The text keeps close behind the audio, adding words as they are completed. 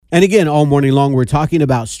And again, all morning long, we're talking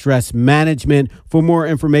about stress management. For more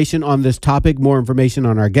information on this topic, more information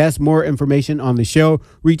on our guests, more information on the show,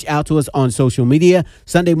 reach out to us on social media.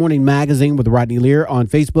 Sunday Morning Magazine with Rodney Lear on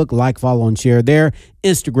Facebook. Like, follow, and share there.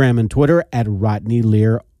 Instagram and Twitter at Rodney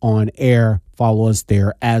Lear on air. Follow us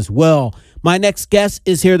there as well. My next guest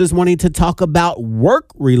is here this morning to talk about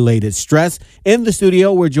work-related stress. In the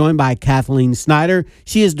studio, we're joined by Cathleen Synder.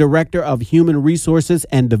 She is Director of Human Resources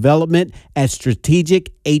and Development at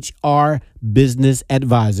Strategic HR Business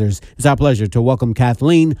Advisors. It's our pleasure to welcome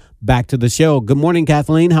Cathleen back to the show. Good morning,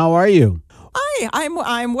 Cathleen. How are you? Hi,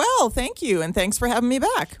 I'm well. Thank you. And thanks for having me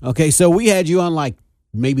back. Okay, so we had you on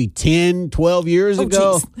maybe 10, 12 years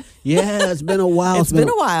ago. Geez. Yeah, it's been a while. It's been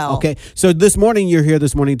a while. Okay. So you're here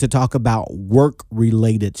this morning to talk about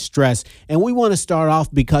work-related stress. And we want to start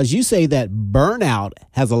off because you say that burnout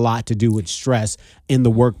has a lot to do with stress in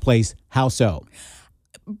the workplace. How so?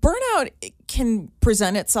 Burnout can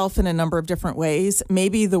present itself in a number of different ways.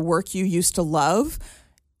 Maybe the work you used to love,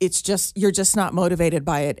 you're just not motivated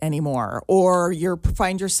by it anymore, or you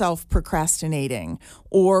find yourself procrastinating,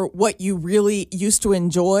 or what you really used to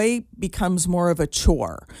enjoy becomes more of a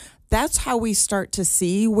chore. That's how we start to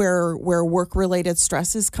see where work-related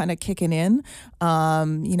stress is kind of kicking in.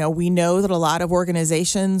 We know that a lot of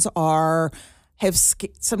organizations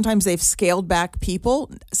sometimes they've scaled back people.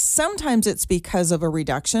 Sometimes it's because of a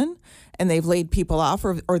reduction and they've laid people off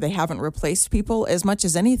or they haven't replaced people. As much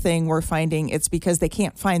as anything, we're finding it's because they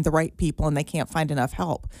can't find the right people and they can't find enough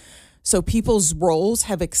help. So people's roles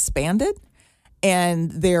have expanded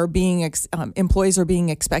and employees are being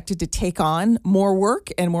expected to take on more work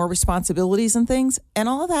and more responsibilities and things. And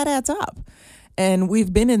all of that adds up. And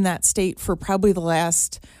we've been in that state for probably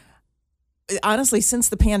honestly, since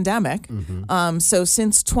the pandemic. Mm-hmm. So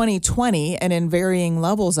since 2020 and in varying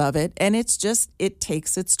levels of it. And it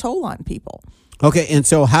takes its toll on people. Okay. And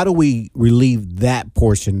so how do we relieve that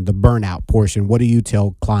portion, the burnout portion? What do you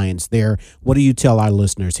tell clients there? What do you tell our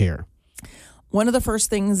listeners here? One of the first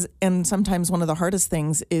things, and sometimes one of the hardest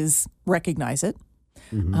things, is recognize it.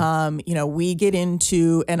 Mm-hmm. We get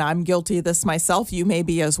into, and I'm guilty of this myself, you may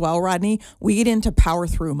be as well, Rodney, we get into power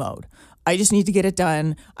through mode. I just need to get it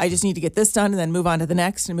done. I just need to get this done and then move on to the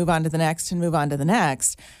next and move on to the next and move on to the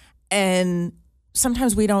next. And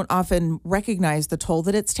sometimes we don't often recognize the toll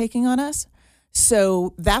that it's taking on us.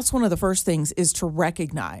 So that's one of the first things, is to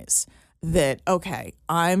recognize that, okay,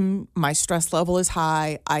 my stress level is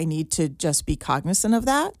high. I need to just be cognizant of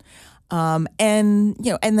that. And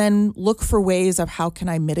then look for ways of how can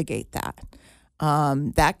I mitigate that.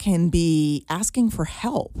 That can be asking for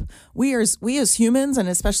help. We as humans, and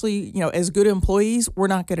especially, as good employees, we're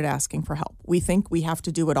not good at asking for help. We think we have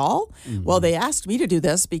to do it all. Mm-hmm. Well, they asked me to do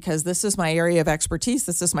this because this is my area of expertise.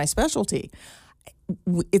 This is my specialty.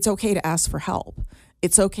 It's okay to ask for help.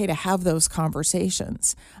 It's okay to have those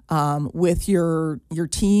conversations with your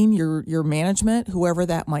team, your management, whoever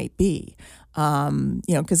that might be.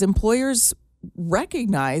 Because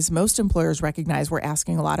most employers recognize we're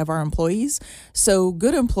asking a lot of our employees. So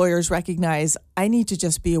good employers recognize I need to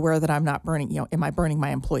just be aware that I'm not burning, am I burning my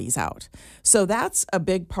employees out? So that's a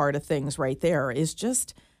big part of things right there, is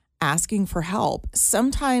just asking for help.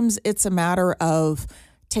 Sometimes it's a matter of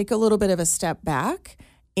take a little bit of a step back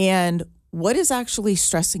and what is actually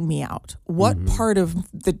stressing me out? What mm-hmm. part of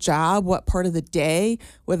the job, what part of the day,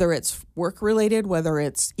 whether it's work related, whether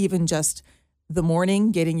it's even just the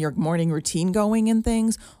morning, getting your morning routine going and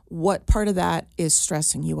things, what part of that is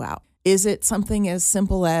stressing you out? Is it something as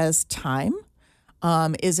simple as time?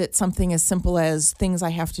 Is it something as simple as things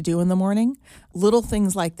I have to do in the morning? Little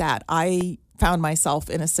things like that. I found myself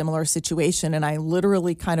in a similar situation and I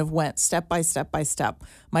literally kind of went step by step by step.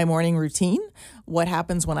 My morning routine, what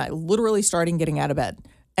happens when I literally starting getting out of bed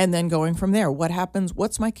and then going from there? What happens?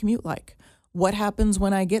 What's my commute like? What happens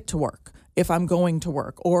when I get to work? If I'm going to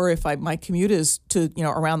work, or if my commute is to,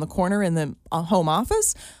 around the corner in the home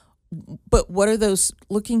office. But what are those,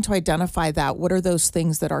 looking to identify that, what are those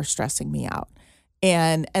things that are stressing me out?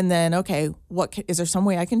 And then, okay, is there some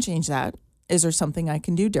way I can change that? Is there something I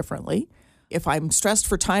can do differently? If I'm stressed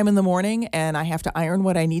for time in the morning and I have to iron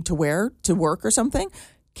what I need to wear to work or something,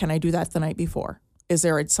 can I do that the night before? Is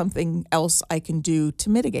there something else I can do to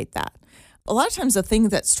mitigate that? A lot of times the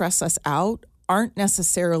things that stress us out aren't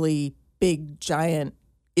necessarily big, giant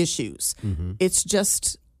issues. Mm-hmm. It's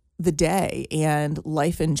just the day, and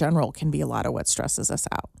life in general can be a lot of what stresses us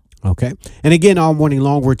out. Okay. And again, all morning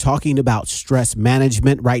long, we're talking about stress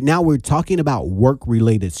management. Right now, we're talking about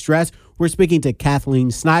work-related stress. We're speaking to Cathleen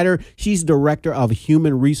Synder. She's Director of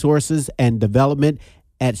Human Resources and Development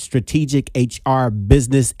at Strategic HR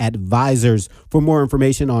Business Advisors. For more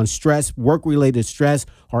information on stress, work-related stress,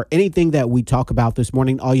 or anything that we talk about this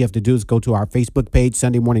morning, all you have to do is go to our Facebook page,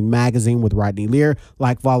 Sunday Morning Magazine with Rodney Lear.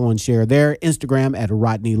 Like, follow, and share there. Instagram at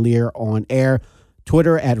Rodney Lear on air.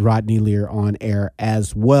 Twitter at Rodney Lear on air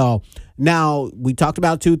as well. Now, we talked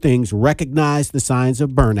about two things: recognize the signs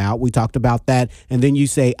of burnout. We talked about that. And then you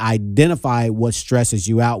say identify what stresses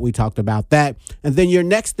you out. We talked about that. And then your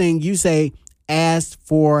next thing, you say ask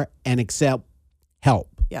for and accept help.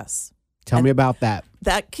 Yes. Tell me about that.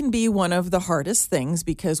 That can be one of the hardest things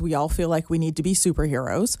because we all feel like we need to be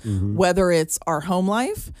superheroes, whether it's our home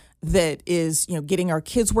life that is, getting our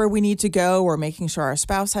kids where we need to go or making sure our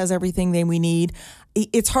spouse has everything we need.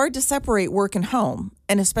 It's hard to separate work and home,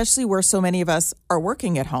 and especially where so many of us are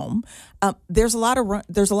working at home. There's a lot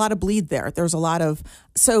of bleed there. There's a lot of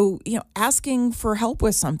asking for help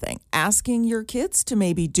with something, asking your kids to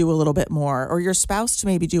maybe do a little bit more, or your spouse to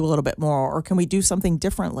maybe do a little bit more, or can we do something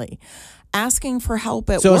differently? Asking for help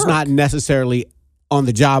at work. So it's not necessarily on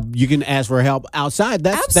the job. You can ask for help outside.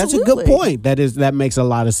 That's a good Absolutely. point. That makes a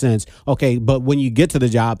lot of sense. Okay, but when you get to the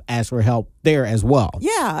job, ask for help there as well.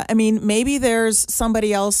 Yeah, I mean, maybe there's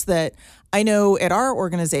somebody else that I know at our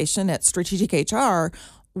organization at Strategic HR.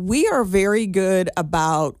 We are very good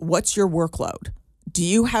about what's your workload. Do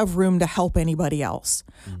you have room to help anybody else?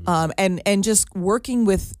 And just working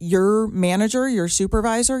with your manager, your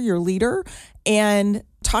supervisor, your leader, and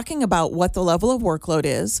talking about what the level of workload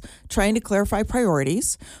is, trying to clarify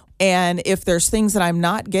priorities. And if there's things that I'm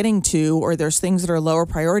not getting to, or there's things that are lower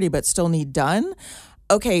priority but still need done,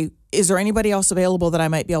 okay, is there anybody else available that I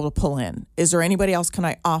might be able to pull in? Is there anybody else? Can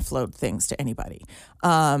I offload things to anybody?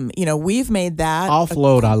 We've made that.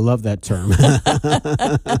 Offload, I love that term.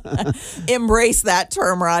 Embrace that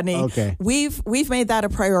term, Rodney. Okay. We've made that a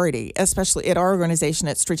priority, especially at our organization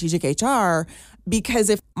at Strategic HR,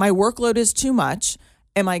 because if my workload is too much,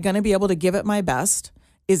 am I going to be able to give it my best?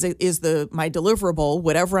 Is my deliverable,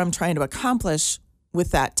 whatever I'm trying to accomplish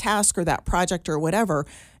with that task or that project or whatever,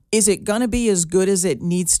 is it going to be as good as it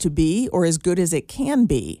needs to be or as good as it can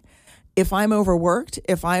be? If I'm overworked,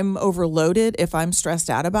 if I'm overloaded, if I'm stressed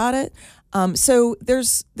out about it. So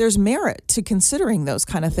there's merit to considering those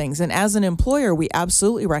kind of things. And as an employer, we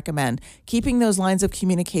absolutely recommend keeping those lines of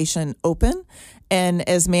communication open. And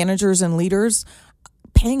as managers and leaders,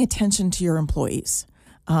 paying attention to your employees.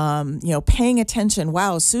 Paying attention.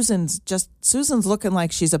 Wow, Susan's looking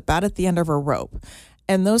like she's about at the end of her rope.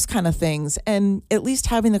 And those kind of things, and at least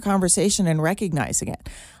having the conversation and recognizing it.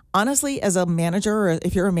 Honestly, as a manager, or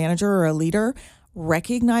if you're a manager or a leader,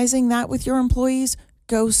 recognizing that with your employees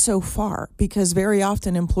goes so far, because very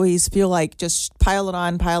often employees feel like just pile it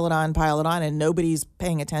on, and nobody's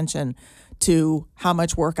paying attention to how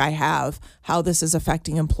much work I have, how this is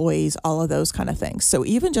affecting employees, all of those kind of things. So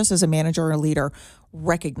even just as a manager or a leader,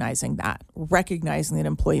 recognizing that an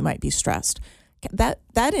employee might be stressed,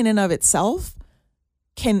 that in and of itself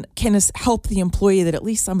can help the employee that at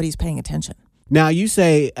least somebody's paying attention. Now, you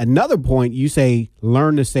say another point, you say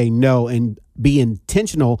learn to say no and be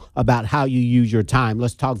intentional about how you use your time.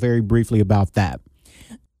 Let's talk very briefly about that.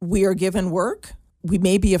 We are given work. We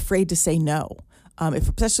may be afraid to say no,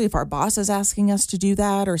 especially if our boss is asking us to do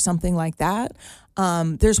that or something like that.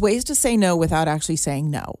 There's ways to say no without actually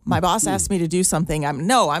saying no. My boss asked me to do something. I'm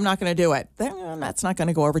not going to do it. That's not going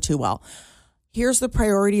to go over too well. Here's the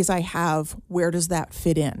priorities I have. Where does that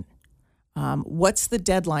fit in? What's the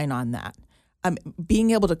deadline on that?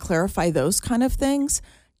 Being able to clarify those kind of things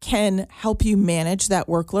can help you manage that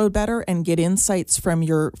workload better and get insights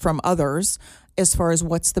from others as far as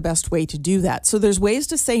what's the best way to do that. So there's ways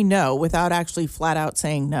to say no without actually flat out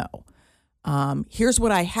saying no. Here's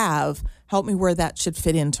what I have. Help me where that should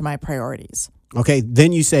fit into my priorities. Okay,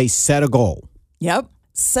 then you say set a goal. Yep.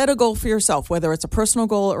 Set a goal for yourself, whether it's a personal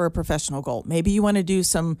goal or a professional goal. Maybe you want to do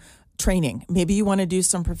some training. Maybe you want to do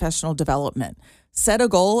some professional development. Set a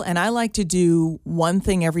goal, and I like to do one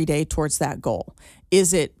thing every day towards that goal.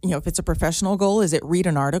 Is it, if it's a professional goal, is it read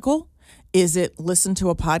an article? Is it listen to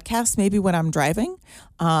a podcast maybe when I'm driving?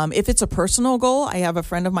 If it's a personal goal, I have a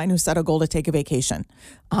friend of mine who set a goal to take a vacation.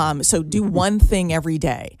 So do one thing every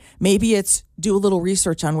day. Maybe it's do a little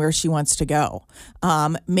research on where she wants to go.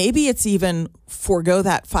 Maybe it's even forego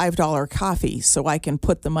that $5 coffee so I can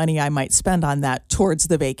put the money I might spend on that towards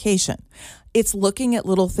the vacation. It's looking at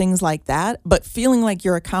little things like that, but feeling like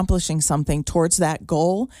you're accomplishing something towards that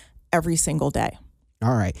goal every single day.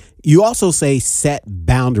 All right. You also say set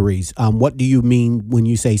boundaries. What do you mean when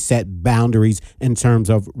you say set boundaries in terms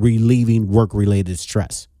of relieving work-related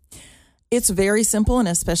stress? It's very simple, and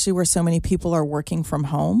especially where so many people are working from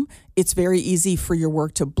home, it's very easy for your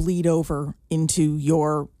work to bleed over into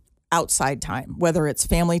your outside time, whether it's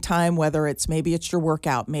family time, whether it's maybe it's your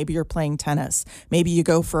workout, maybe you're playing tennis, maybe you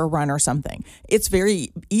go for a run or something. It's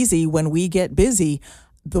very easy when we get busy,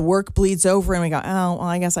 the work bleeds over and we go, oh, well,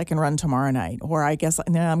 I guess I can run tomorrow night, or I guess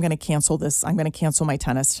I'm going to cancel this. I'm going to cancel my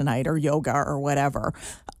tennis tonight or yoga or whatever.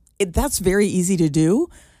 That's very easy to do.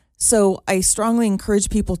 So I strongly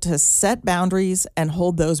encourage people to set boundaries and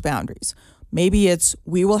hold those boundaries. Maybe it's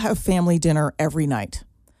we will have family dinner every night.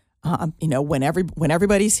 When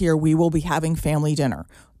everybody's here, we will be having family dinner.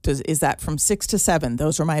 Is that from 6 to 7?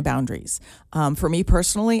 Those are my boundaries. For me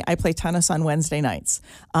personally, I play tennis on Wednesday nights.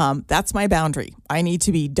 That's my boundary. I need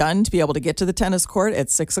to be done to be able to get to the tennis court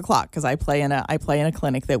at 6 o'clock because I play in a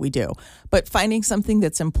clinic that we do. But finding something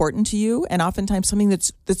that's important to you, and oftentimes something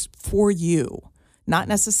that's for you. Not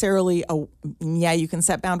necessarily you can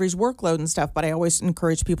set boundaries, workload and stuff, but I always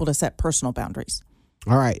encourage people to set personal boundaries.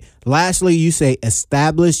 All right. Lastly, you say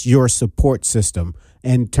establish your support system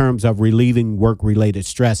in terms of relieving work-related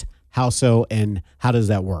stress. How so, and how does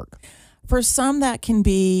that work? For some, that can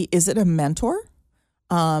be, is it a mentor?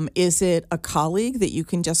 Is it a colleague that you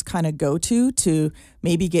can just kind of go to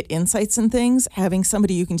maybe get insights and things? Having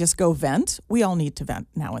somebody you can just go vent. We all need to vent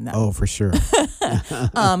now and then. Oh, for sure.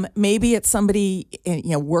 Maybe it's somebody,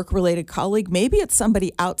 work-related colleague. Maybe it's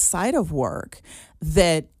somebody outside of work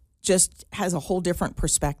that just has a whole different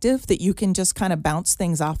perspective that you can just kind of bounce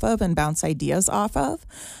things off of and bounce ideas off of.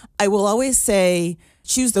 I will always say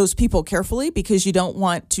choose those people carefully because you don't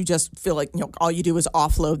want to just feel like, all you do is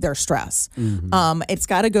offload their stress. Mm-hmm. It's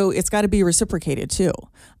got to be reciprocated too.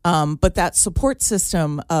 But that support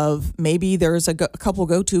system of maybe there's a couple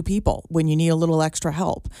go-to people when you need a little extra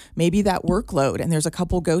help, maybe that workload, and there's a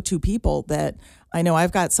couple go-to people that I know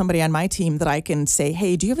I've got somebody on my team that I can say,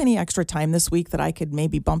 hey, do you have any extra time this week that I could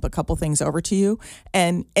maybe bump a couple things over to you?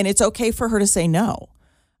 And it's okay for her to say no.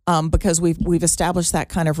 Because we've established that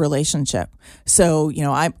kind of relationship. So,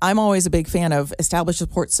 I'm always a big fan of establish a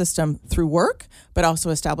support system through work, but also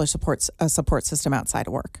establish a support system outside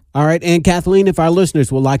of work. All right. And Kathleen, if our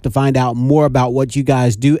listeners would like to find out more about what you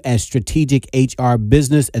guys do as strategic HR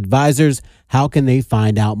business advisors, how can they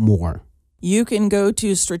find out more? You can go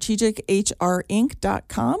to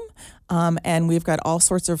strategichrinc.com, and we've got all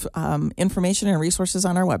sorts of information and resources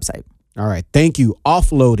on our website. All right. Thank you.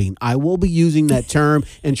 Offloading. I will be using that term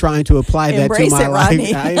and trying to apply that to my life.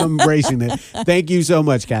 Rodney. I am embracing it. Thank you so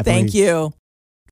much, Kathleen. Thank you.